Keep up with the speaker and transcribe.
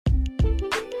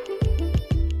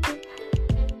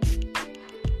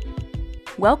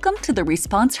Welcome to the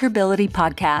Responsibility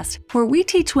Podcast, where we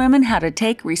teach women how to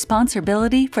take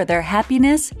responsibility for their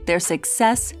happiness, their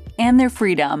success, and their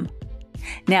freedom.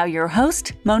 Now your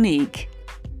host, Monique.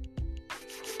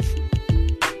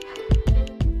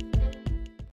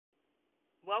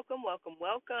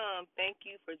 Welcome. Thank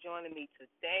you for joining me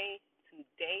today.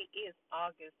 Today is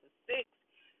August the 6th,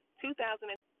 2000.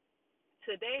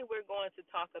 Today we're going to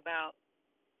talk about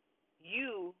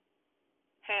you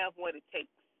have what it takes.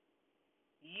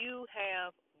 You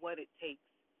have what it takes.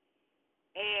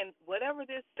 And whatever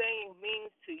this saying means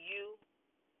to you,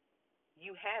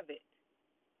 you have it.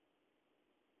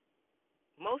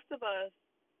 Most of us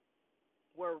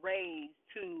were raised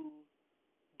to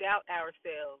doubt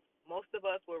ourselves. Most of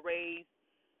us were raised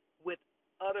with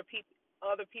other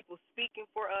people speaking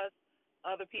for us,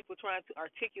 other people trying to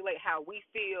articulate how we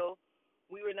feel.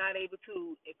 We were not able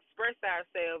to express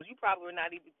ourselves. You probably were not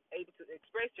even able to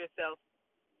express yourself.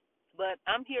 But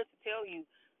I'm here to tell you,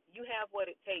 you have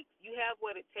what it takes. You have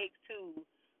what it takes to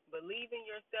believe in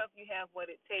yourself. You have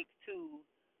what it takes to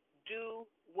do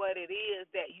what it is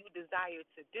that you desire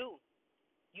to do.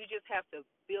 You just have to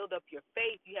build up your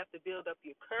faith. You have to build up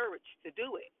your courage to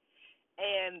do it.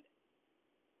 And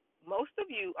most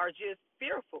of you are just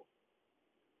fearful.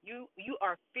 You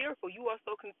are fearful. You are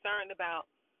so concerned about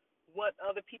what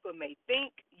other people may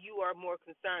think. You are more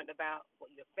concerned about what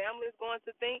your family is going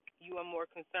to think. You are more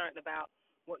concerned about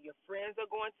what your friends are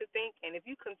going to think. And if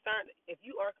you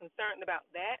are concerned about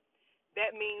that,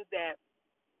 that means that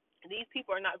these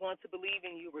people are not going to believe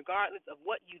in you regardless of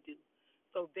what you do.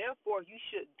 So therefore, you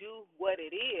should do what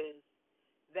it is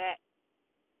that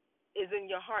is in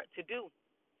your heart to do.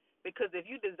 Because if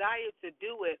you desire to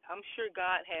do it, I'm sure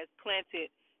God has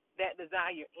planted that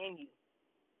desire in you.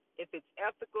 If it's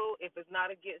ethical, if it's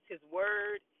not against his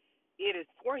word, it is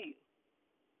for you.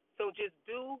 So just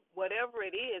do whatever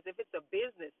it is. If it's a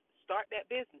business, start that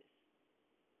business.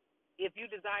 If you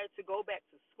desire to go back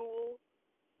to school,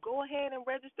 go ahead and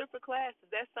register for classes.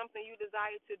 That's something you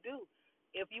desire to do.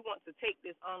 If you want to take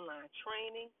this online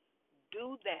training,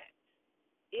 do that.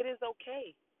 It is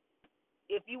okay.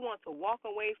 If you want to walk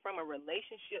away from a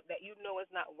relationship that you know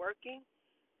is not working,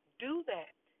 do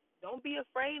that. Don't be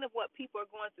afraid of what people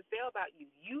are going to say about you.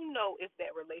 You know if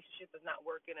that relationship is not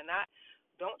working or not.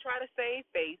 Don't try to save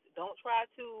face. Don't try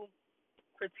to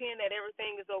pretend that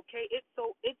everything is okay. It's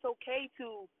okay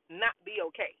to not be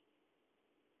okay.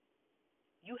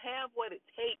 You have what it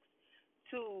takes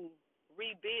to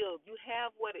rebuild. You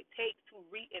have what it takes to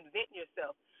reinvent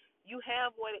yourself. You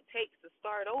have what it takes to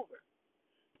start over.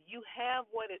 You have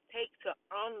what it takes to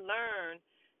unlearn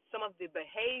some of the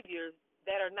behaviors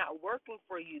that are not working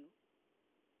for you.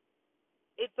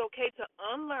 It's okay to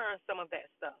unlearn some of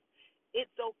that stuff.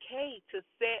 It's okay to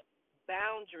set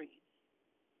boundaries.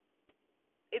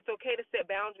 It's okay to set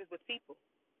boundaries with people.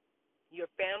 Your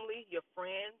family, your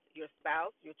friends, your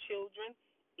spouse, your children.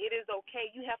 It is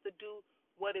okay. You have to do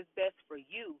what is best for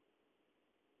you.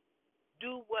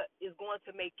 Do what is going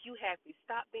to make you happy.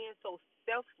 Stop being so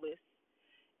selfless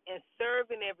and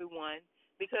serving everyone,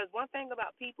 because one thing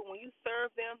about people, when you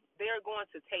serve them, they're going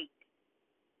to take.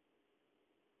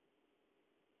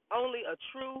 Only a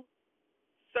true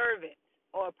servant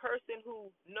or a person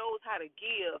who knows how to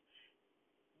give,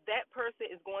 that person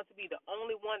is going to be the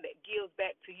only one that gives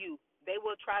back to you. They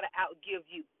will try to outgive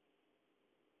you.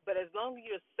 But as long as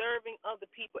you're serving other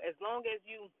people, as long as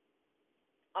you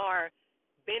are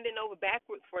bending over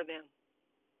backwards for them,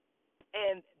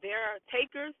 and there are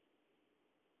takers,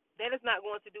 that is not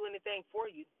going to do anything for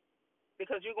you,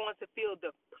 because you're going to feel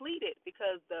depleted,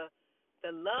 because the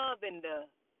love and the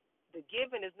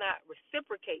giving is not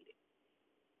reciprocated.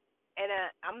 And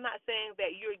I'm not saying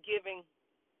that you're giving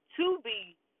to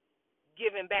be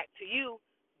given back to you,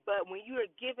 but when you are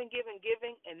giving,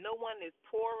 and no one is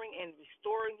pouring and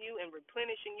restoring you and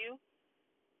replenishing you,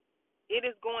 it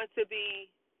is going to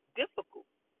be difficult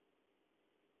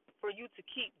for you to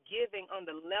keep giving on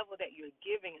the level that you're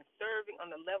giving and serving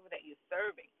on the level that you're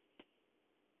serving.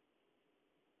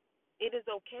 It is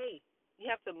okay. You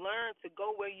have to learn to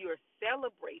go where you're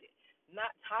celebrated,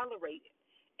 not tolerated.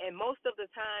 And most of the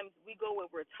times we go where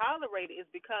we're tolerated is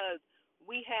because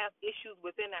we have issues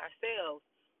within ourselves.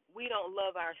 We don't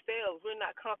love ourselves. We're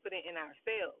not confident in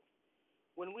ourselves.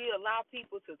 When we allow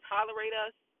people to tolerate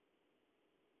us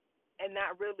and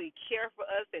not really care for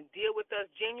us and deal with us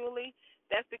genuinely,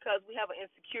 that's because we have an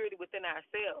insecurity within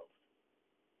ourselves.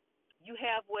 You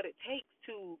have what it takes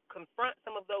to confront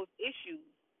some of those issues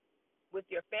with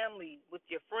your family, with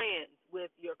your friends,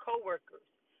 with your coworkers,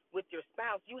 with your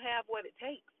spouse. You have what it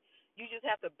takes. You just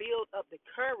have to build up the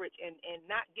courage and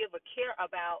not give a care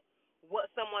about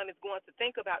what someone is going to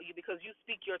think about you because you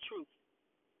speak your truth.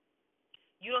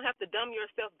 You don't have to dumb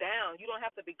yourself down. You don't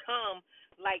have to become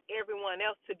like everyone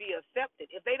else to be accepted.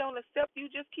 If they don't accept you,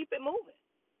 just keep it moving.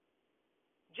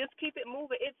 Just keep it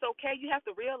moving. It's okay. You have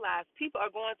to realize people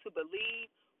are going to believe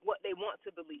what they want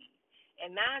to believe.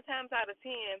 And 9 times out of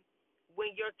 10,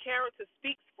 when your character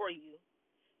speaks for you,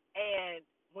 and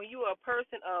when you are a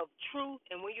person of truth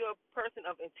and when you're a person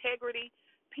of integrity,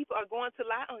 people are going to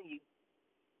lie on you.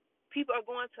 People are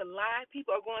going to lie.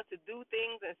 People are going to do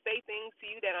things and say things to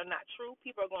you that are not true.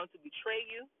 People are going to betray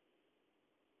you.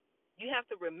 You have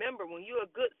to remember, when you're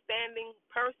a good standing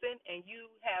person and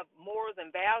you have morals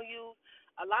and values,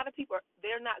 a lot of people,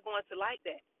 they're not going to like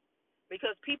that,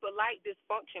 because people like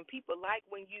dysfunction. People like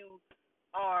when you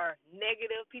are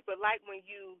negative. People like when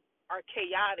you are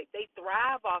chaotic. They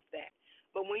thrive off that.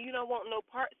 But when you don't want no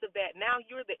parts of that, now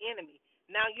you're the enemy.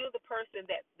 Now you're the person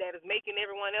that is making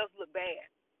everyone else look bad.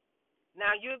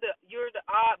 Now you're the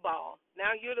oddball.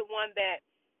 Now you're the one that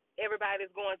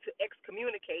everybody's going to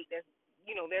excommunicate. They're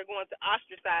going to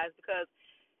ostracize, because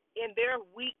in their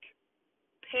weak,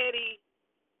 petty,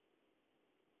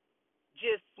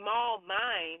 just small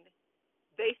mind,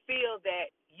 they feel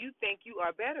that you think you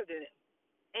are better than them.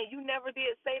 And you never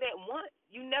did say that once.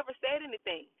 You never said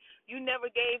anything. You never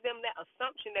gave them that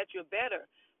assumption that you're better.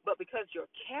 But because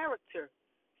your character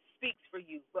speaks for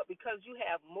you, but because you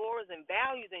have morals and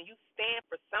values and you stand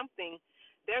for something,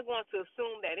 they're going to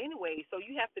assume that anyway. So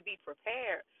you have to be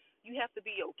prepared. You have to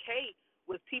be okay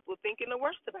with people thinking the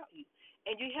worst about you.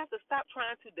 And you have to stop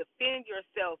trying to defend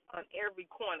yourself on every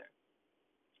corner.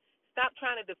 Stop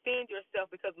trying to defend yourself,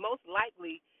 because most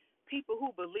likely people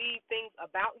who believe things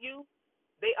about you,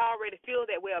 they already feel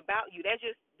that way about you. That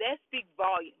speaks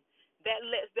volume. That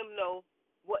lets them know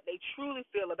what they truly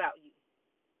feel about you.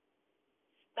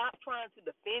 Stop trying to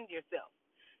defend yourself.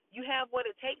 You have what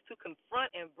it takes to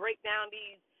confront and break down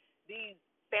these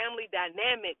family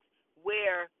dynamics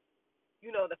where,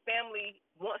 the family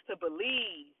wants to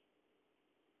believe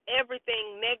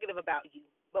everything negative about you.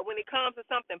 But when it comes to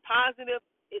something positive,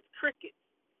 it's crickets.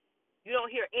 You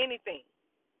don't hear anything.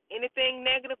 Anything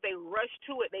negative, they rush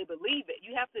to it. They believe it.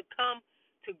 You have to come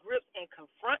to grips and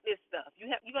confront this stuff.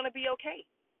 You're going to be okay.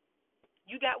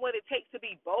 You got what it takes to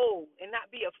be bold and not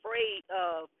be afraid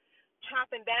of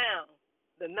chopping down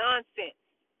the nonsense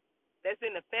that's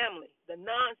in the family, the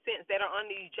nonsense that are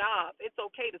on these jobs. It's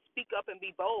okay to speak up and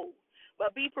be bold,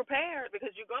 but be prepared,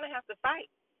 because you're going to have to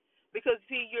fight. Because,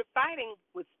 see, you're fighting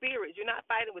with spirits. You're not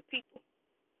fighting with people.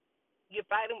 You're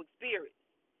fighting with spirits.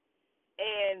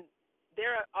 And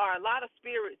there are a lot of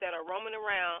spirits that are roaming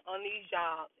around on these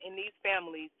jobs, in these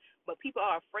families, but people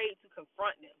are afraid to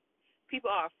confront them.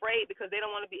 People are afraid because they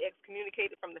don't want to be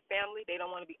excommunicated from the family. They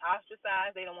don't want to be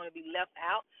ostracized. They don't want to be left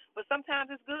out. But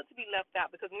sometimes it's good to be left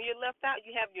out, because when you're left out,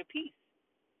 you have your peace.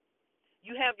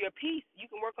 You have your peace. You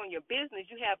can work on your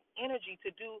business. You have energy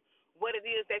to do what it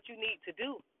is that you need to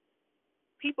do.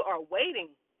 People are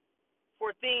waiting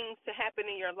for things to happen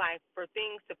in your life, for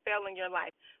things to fail in your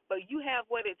life. But you have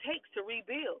what it takes to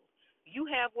rebuild. You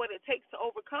have what it takes to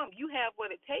overcome. You have what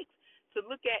it takes to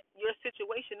look at your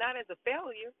situation not as a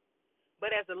failure,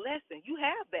 but as a lesson. You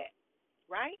have that,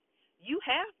 right? You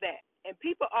have that. And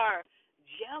people are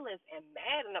jealous and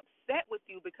mad and upset with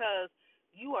you because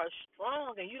you are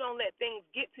strong and you don't let things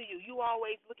get to you. You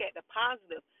always look at the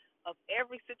positive of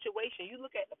every situation. You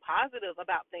look at the positive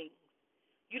about things.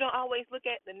 You don't always look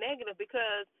at the negative,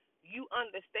 because you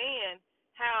understand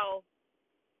how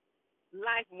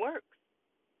life works.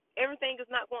 Everything is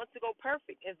not going to go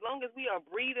perfect. As long as we are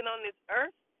breathing on this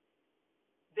earth,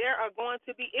 there are going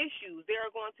to be issues. There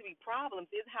are going to be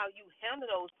problems. It's how you handle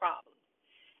those problems.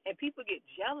 And people get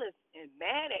jealous and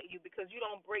mad at you because you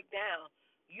don't break down.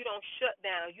 You don't shut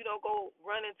down. You don't go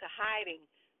run into hiding.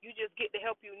 You just get the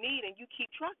help you need and you keep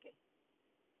trucking.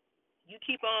 You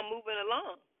keep on moving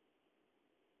along.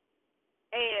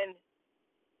 And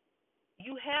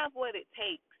you have what it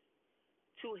takes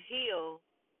to heal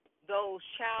those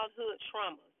childhood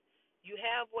traumas. You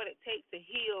have what it takes to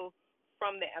heal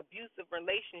from the abusive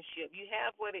relationship. You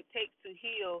have what it takes to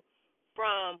heal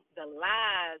from the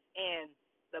lies and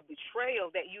the betrayal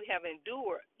that you have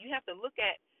endured. You have to look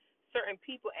at certain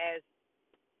people as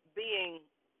being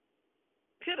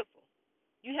pitiful.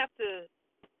 You have to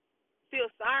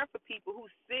feel sorry for people who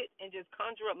sit and just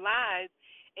conjure up lies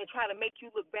and try to make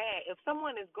you look bad. If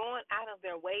someone is going out of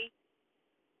their way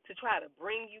to try to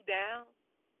bring you down,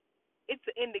 it's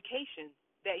an indication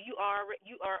that you are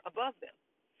above them.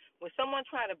 When someone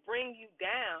try to bring you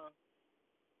down,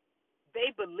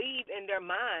 they believe in their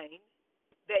mind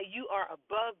that you are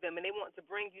above them and they want to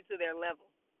bring you to their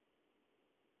level.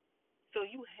 So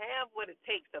you have what it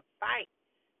takes to fight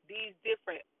these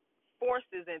different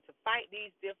forces and to fight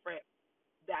these different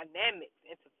dynamics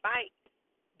and to fight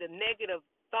the negative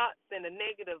thoughts and the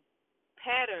negative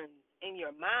patterns in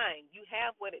your mind. You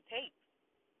have what it takes.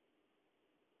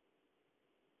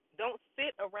 Don't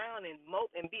sit around and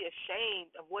mope and be ashamed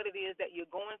of what it is that you're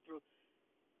going through.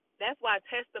 That's why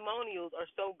testimonials are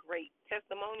so great.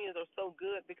 Testimonials are so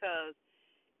good because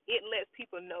it lets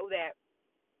people know that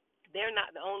they're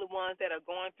not the only ones that are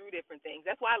going through different things.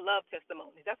 That's why I love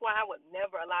testimonies. That's why I would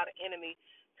never allow the enemy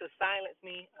to silence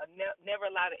me, never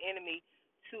allow the enemy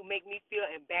to make me feel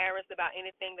embarrassed about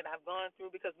anything that I've gone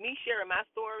through, because me sharing my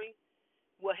story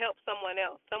will help someone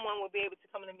else. Someone will be able to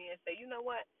come to me and say, you know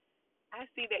what, I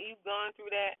see that you've gone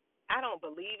through that. I don't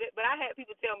believe it, but I had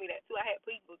people tell me that too. I had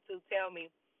people to tell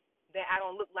me that I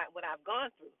don't look like what I've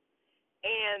gone through.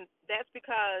 And that's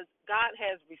because God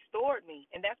has restored me,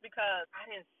 and that's because I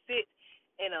didn't sit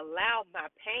and allow my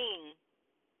pain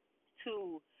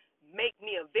to make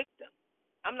me a victim.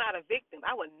 I'm not a victim.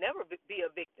 I would never be a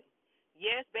victim.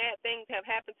 Yes, bad things have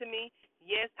happened to me.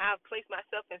 Yes, I've placed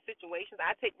myself in situations.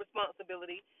 I take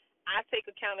responsibility. I take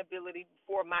accountability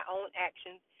for my own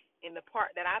actions and the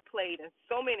part that I played in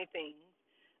so many things.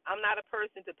 I'm not a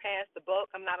person to pass the buck.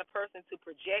 I'm not a person to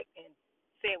project and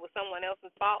say it was someone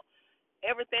else's fault.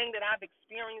 Everything that I've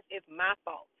experienced is my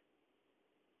fault.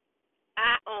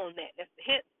 I own that.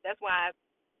 That's why I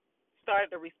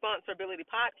started the Responsibility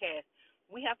Podcast.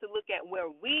 We have to look at where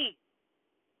we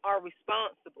are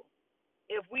responsible.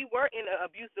 If we were in an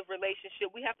abusive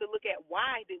relationship, we have to look at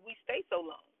why did we stay so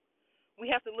long. We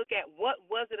have to look at what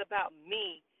was it about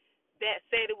me that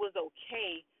said it was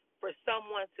okay for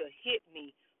someone to hit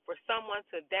me, for someone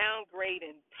to downgrade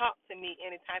and talk to me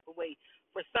any type of way,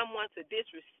 for someone to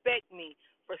disrespect me,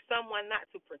 for someone not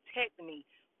to protect me.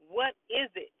 What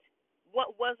is it?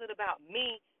 What was it about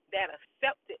me that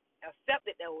accepted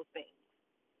those things?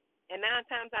 And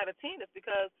 9 times out of 10, it's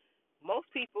because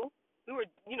most people who were,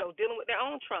 dealing with their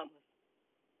own traumas.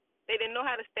 They didn't know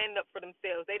how to stand up for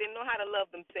themselves. They didn't know how to love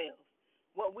themselves.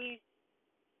 What we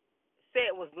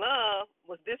said was love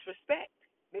was disrespect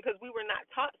because we were not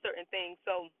taught certain things.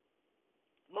 So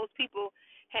most people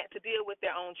had to deal with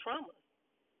their own traumas.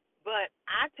 But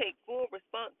I take full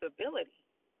responsibility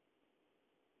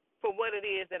for what it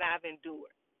is that I've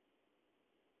endured,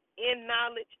 in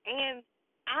knowledge and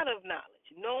out of knowledge,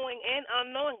 knowing and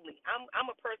unknowingly.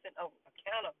 I'm a person of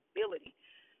accountability.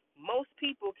 Most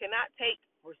people cannot take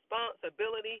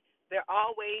responsibility. They're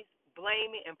always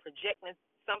blaming and projecting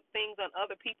some things on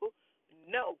other people.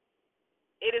 No,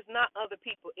 it is not other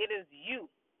people. It is you.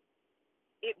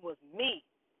 It was me.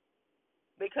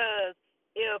 Because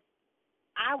if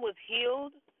I was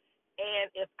healed,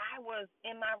 and if I was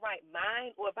in my right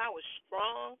mind, or if I was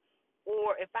strong,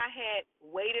 or if I had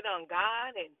waited on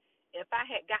God, and if I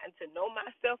had gotten to know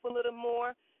myself a little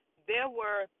more, there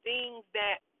were things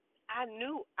that I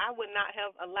knew I would not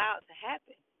have allowed to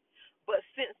happen. But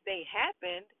since they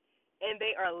happened and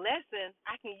they are lessons,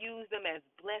 I can use them as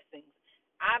blessings.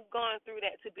 I've gone through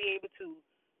that to be able to,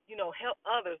 help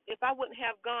others. If I wouldn't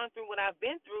have gone through what I've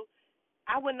been through,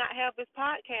 I would not have this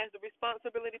podcast, the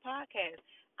Responsibility Podcast.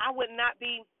 I would not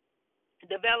be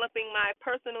developing my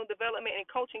personal development and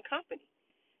coaching company.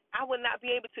 I would not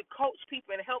be able to coach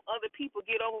people and help other people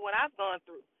get over what I've gone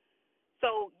through.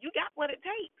 So you got what it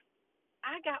takes.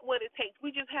 I got what it takes.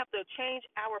 We just have to change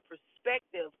our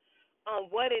perspective on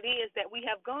what it is that we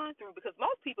have gone through, because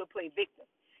most people play victim.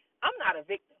 I'm not a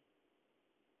victim.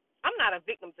 I'm not a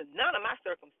victim to none of my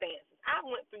circumstances. I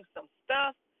went through some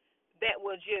stuff that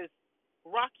would just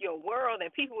rock your world, and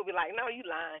people would be like, no, you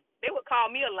lying. They would call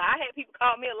me a lie. I had people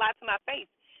call me a lie to my face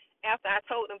after I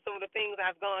told them some of the things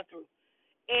I've gone through.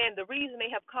 And the reason they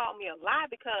have called me a lie,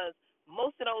 because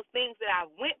most of those things that I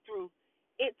went through,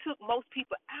 it took most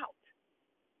people out.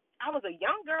 I was a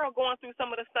young girl going through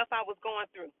some of the stuff I was going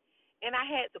through, and I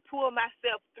had to pull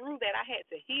myself through that. I had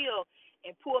to heal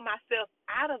and pull myself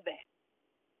out of that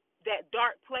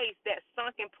dark place, that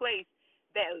sunken place,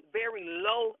 that very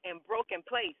low and broken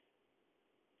place.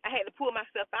 I had to pull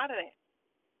myself out of that.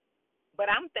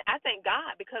 But I thank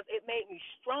God, because it made me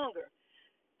stronger.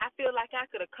 I feel like I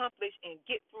could accomplish and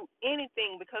get through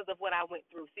anything because of what I went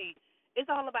through. See, it's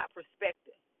all about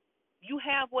perspective. You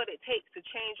have what it takes to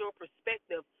change your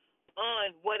perspective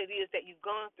on what it is that you've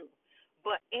gone through.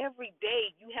 But every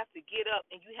day you have to get up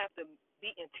and you have to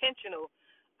be intentional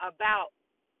about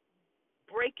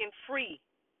breaking free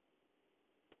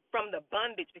from the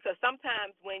bondage, because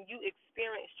sometimes when you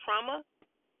experience trauma,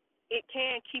 it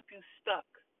can keep you stuck.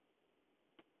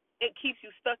 It keeps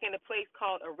you stuck in a place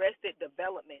called arrested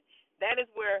development. That is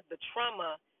where the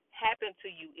trauma happened to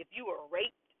you, if you were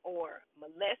raped or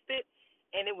molested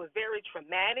and it was very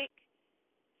traumatic,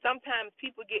 sometimes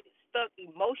people get stuck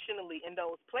emotionally in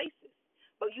those places.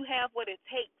 But you have what it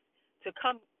takes to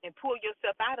come and pull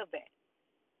yourself out of that.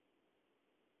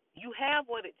 You have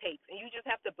what it takes, and you just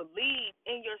have to believe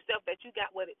in yourself that you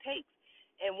got what it takes.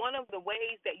 And one of the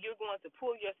ways that you're going to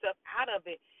pull yourself out of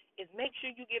it is make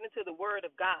sure you get into the Word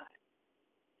of God.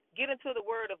 Get into the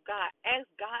Word of God. Ask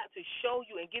God to show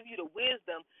you and give you the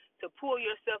wisdom to pull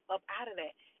yourself up out of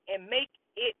that. And make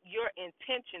it your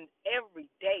intention every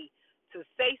day to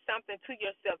say something to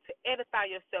yourself, to edify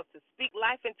yourself, to speak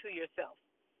life into yourself.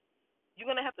 You're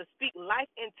going to have to speak life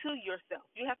into yourself.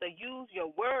 You have to use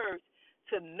your words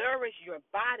to nourish your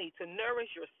body, to nourish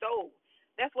your soul.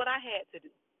 That's what I had to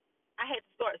do. I had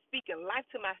to start speaking life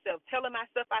to myself, telling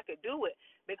myself I could do it.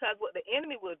 Because what the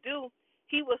enemy will do,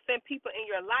 he will send people in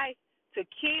your life to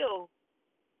kill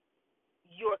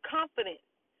your confidence,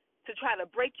 to try to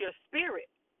break your spirit.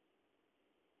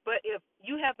 But if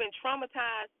you have been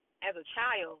traumatized as a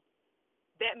child,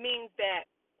 that means that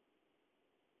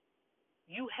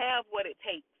you have what it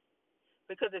takes.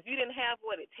 Because if you didn't have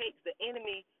what it takes, the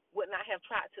enemy would not have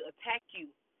tried to attack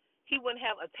you. He wouldn't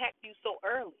have attacked you so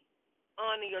early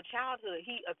on in your childhood.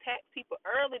 He attacks people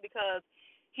early because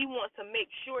he wants to make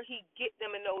sure he get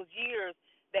them in those years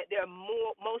that they're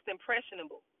most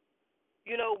impressionable.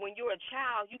 You know, when you're a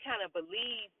child, you kind of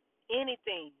believe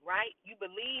anything, right? You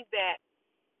believe that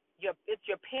it's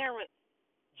your parents'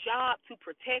 job to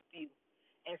protect you.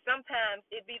 And sometimes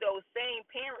it be those same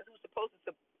parents who's supposed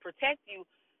to protect you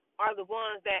are the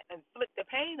ones that inflict the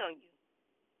pain on you.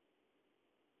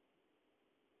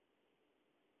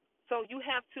 So you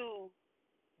have to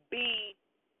be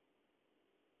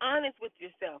honest with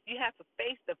yourself. You have to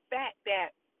face the fact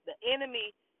that the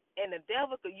enemy and the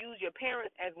devil could use your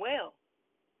parents as well.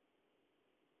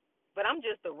 But I'm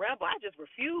just a rebel. I just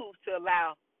refuse to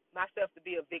allow myself to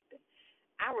be a victim.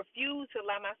 I refuse to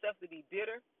allow myself to be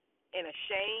bitter and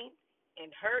ashamed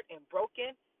and hurt and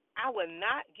broken. I will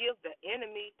not give the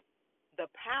enemy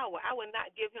the power. I will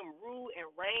not give him rule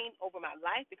and reign over my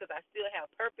life because I still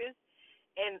have purpose.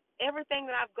 And everything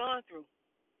that I've gone through,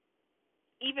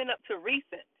 even up to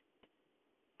recent,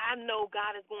 I know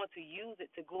God is going to use it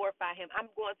to glorify him.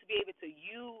 I'm going to be able to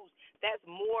use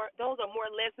those are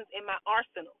more lessons in my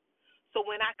arsenal. So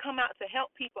when I come out to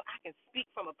help people, I can speak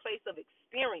from a place of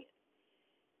experience.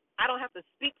 I don't have to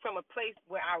speak from a place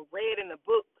where I read in a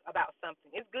book about something.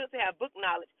 It's good to have book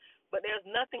knowledge, but there's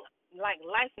nothing like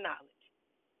life knowledge.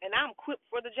 And I'm equipped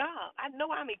for the job. I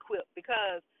know I'm equipped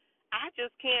because I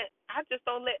just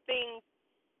don't let things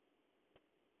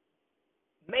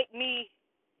make me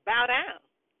bow down.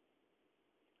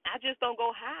 I just don't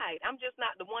go hide. I'm just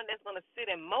not the one that's going to sit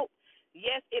and mope.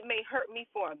 Yes, it may hurt me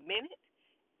for a minute.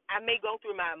 I may go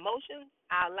through my emotions.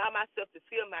 I allow myself to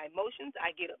feel my emotions.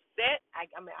 I get upset. I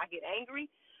get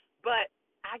angry, but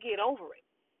I get over it.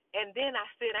 And then I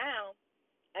sit down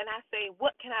and I say,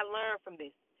 what can I learn from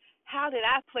this? How did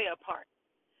I play a part?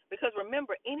 Because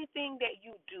remember, anything that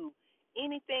you do,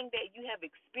 anything that you have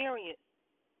experienced,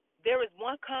 there is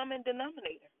one common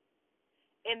denominator.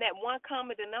 And that one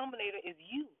common denominator is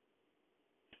you.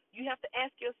 You have to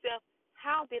ask yourself,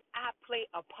 how did I play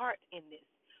a part in this?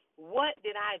 What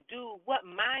did I do? What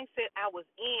mindset I was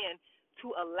in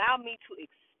to allow me to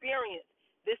experience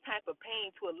this type of pain,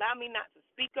 to allow me not to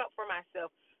speak up for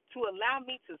myself, to allow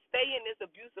me to stay in this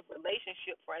abusive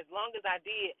relationship for as long as I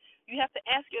did? You have to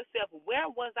ask yourself, where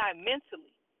was I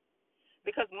mentally?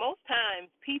 Because most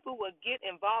times people will get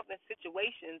involved in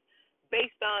situations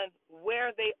based on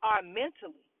where they are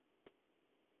mentally.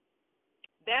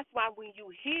 That's why when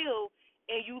you heal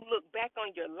and you look back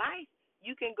on your life,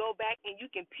 you can go back and you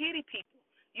can pity people.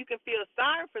 You can feel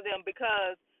sorry for them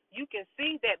because you can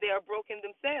see that they are broken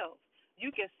themselves.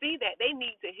 You can see that they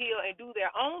need to heal and do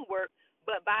their own work,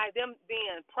 but by them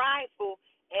being prideful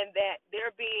and that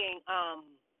they're being,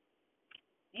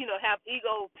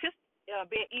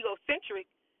 being egocentric,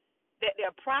 that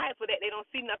they're prideful, that they don't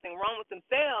see nothing wrong with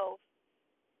themselves,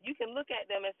 you can look at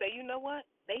them and say, you know what?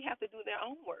 They have to do their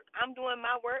own work. I'm doing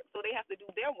my work, so they have to do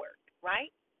their work, right?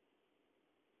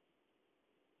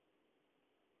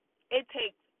 It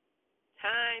takes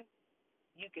time.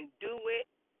 You can do it.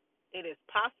 It is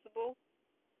possible.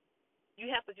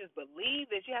 You have to just believe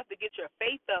this. You have to get your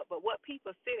faith up. But what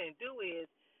people sit and do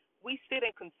is we sit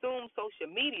and consume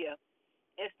social media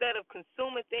instead of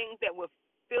consuming things that will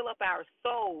fill up our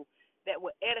soul, that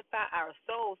will edify our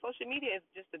soul. Social media is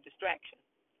just a distraction.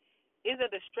 It's a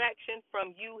distraction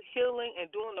from you healing and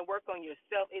doing the work on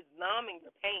yourself. It's numbing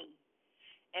your pain.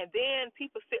 And then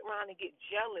people sit around and get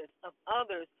jealous of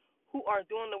others who are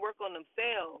doing the work on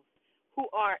themselves, who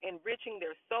are enriching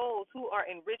their souls, who are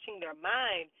enriching their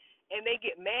mind, and they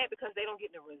get mad because they don't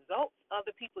get the results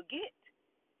other people get.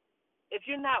 If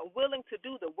you're not willing to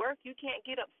do the work, you can't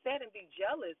get upset and be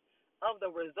jealous of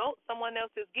the results someone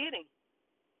else is getting,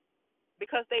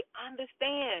 because they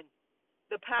understand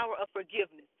the power of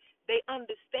forgiveness. They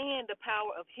understand the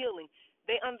power of healing.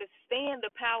 They understand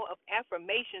the power of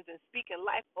affirmations and speaking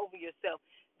life over yourself.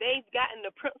 They've gotten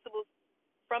the principles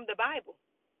from the Bible,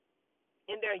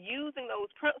 and they're using those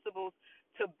principles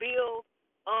to build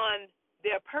on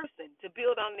their person, to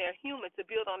build on their human, to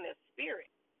build on their spirit.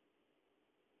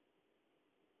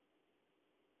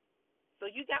 So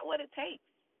you got what it takes.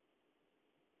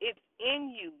 It's in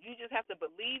you. You just have to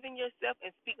believe in yourself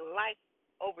and speak life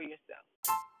over yourself.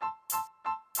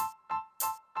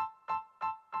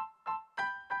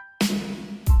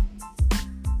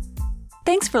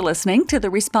 Thanks for listening to the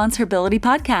Responsibility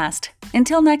Podcast.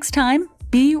 Until next time,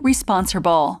 be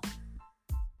responsible.